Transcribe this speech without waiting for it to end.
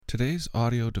Today's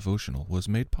audio devotional was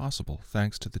made possible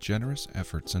thanks to the generous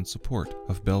efforts and support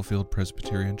of Bellefield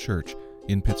Presbyterian Church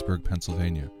in Pittsburgh,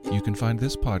 Pennsylvania. You can find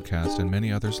this podcast and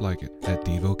many others like it at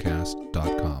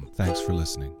Devocast.com. Thanks for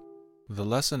listening. The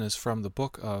lesson is from the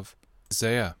book of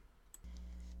Isaiah.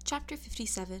 Chapter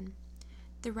 57.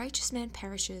 The righteous man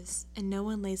perishes, and no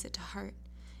one lays it to heart.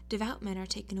 Devout men are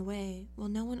taken away, while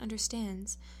no one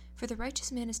understands. For the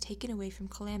righteous man is taken away from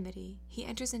calamity. He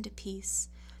enters into peace.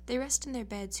 They rest in their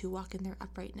beds who walk in their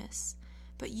uprightness.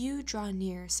 But you draw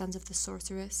near, sons of the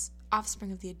sorceress,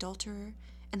 offspring of the adulterer,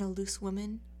 and the loose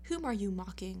woman. Whom are you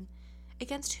mocking?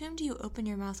 Against whom do you open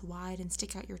your mouth wide and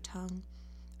stick out your tongue?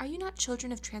 Are you not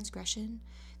children of transgression,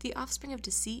 the offspring of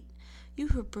deceit? You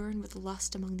who burn with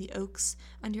lust among the oaks,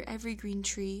 under every green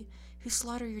tree, who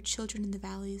slaughter your children in the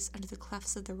valleys, under the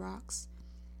clefts of the rocks.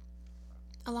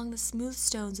 Along the smooth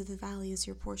stones of the valley is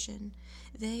your portion.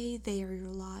 They are your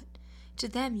lot. To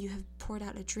them you have poured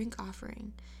out a drink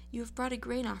offering. You have brought a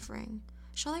grain offering.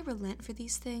 Shall I relent for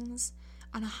these things?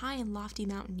 On a high and lofty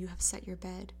mountain you have set your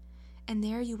bed, and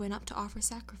there you went up to offer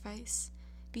sacrifice.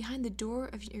 Behind the door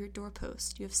of your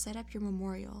doorpost you have set up your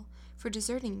memorial. For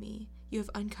deserting me, you have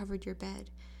uncovered your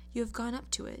bed. You have gone up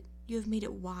to it. You have made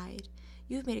it wide.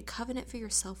 You have made a covenant for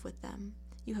yourself with them.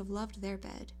 You have loved their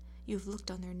bed. You have looked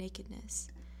on their nakedness.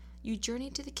 You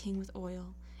journeyed to the king with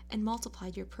oil, and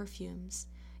multiplied your perfumes.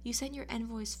 You sent your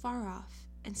envoys far off,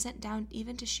 and sent down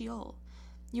even to Sheol.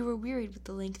 You were wearied with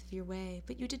the length of your way,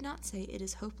 but you did not say, "It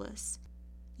is hopeless."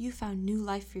 You found new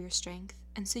life for your strength,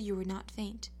 and so you were not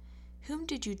faint. Whom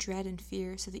did you dread and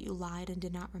fear, so that you lied and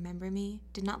did not remember me,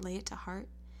 did not lay it to heart?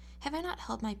 Have I not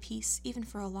held my peace even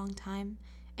for a long time,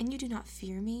 and you do not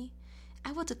fear me?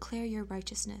 I will declare your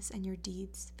righteousness and your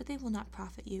deeds, but they will not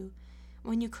profit you.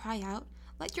 When you cry out,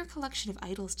 let your collection of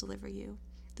idols deliver you.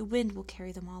 The wind will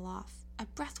carry them all off. A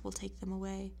breath will take them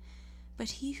away. But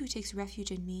he who takes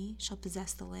refuge in me shall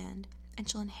possess the land, and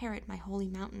shall inherit my holy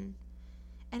mountain.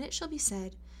 And it shall be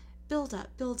said, build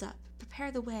up,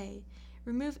 prepare the way.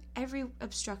 Remove every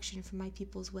obstruction from my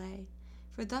people's way.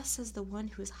 For thus says the one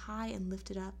who is high and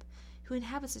lifted up, who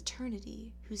inhabits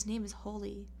eternity, whose name is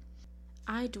holy.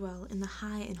 I dwell in the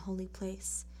high and holy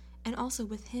place, and also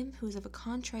with him who is of a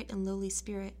contrite and lowly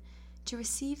spirit, to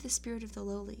receive the spirit of the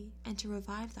lowly, and to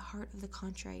revive the heart of the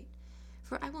contrite.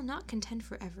 For I will not contend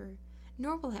forever,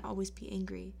 nor will I always be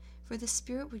angry, for the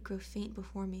spirit would grow faint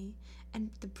before me,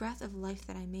 and the breath of life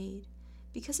that I made.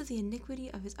 Because of the iniquity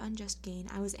of his unjust gain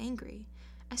I was angry.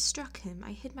 I struck him,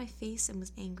 I hid my face and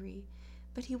was angry.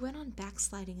 But he went on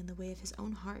backsliding in the way of his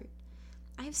own heart.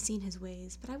 I have seen his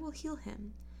ways, but I will heal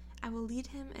him. I will lead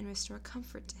him and restore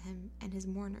comfort to him and his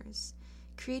mourners,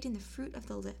 creating the fruit of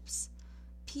the lips.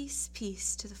 Peace,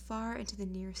 peace, to the far and to the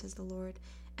near, says the Lord,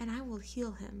 and I will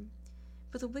heal him.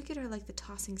 But the wicked are like the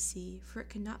tossing sea, for it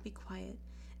cannot be quiet,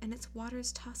 and its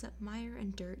waters toss up mire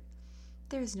and dirt.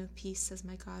 There is no peace, says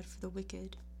my God, for the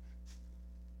wicked.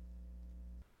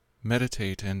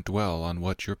 Meditate and dwell on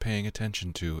what you're paying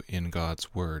attention to in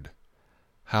God's Word.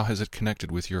 How has it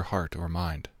connected with your heart or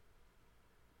mind?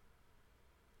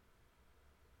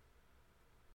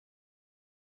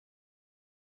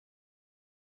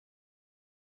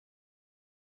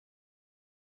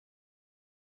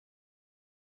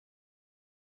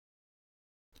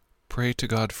 Pray to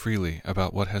God freely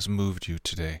about what has moved you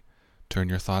today. Turn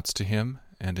your thoughts to Him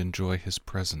and enjoy His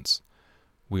presence.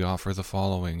 We offer the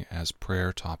following as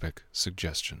prayer topic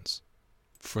suggestions.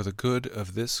 For the good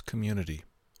of this community.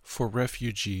 For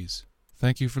refugees.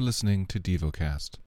 Thank you for listening to Devocast.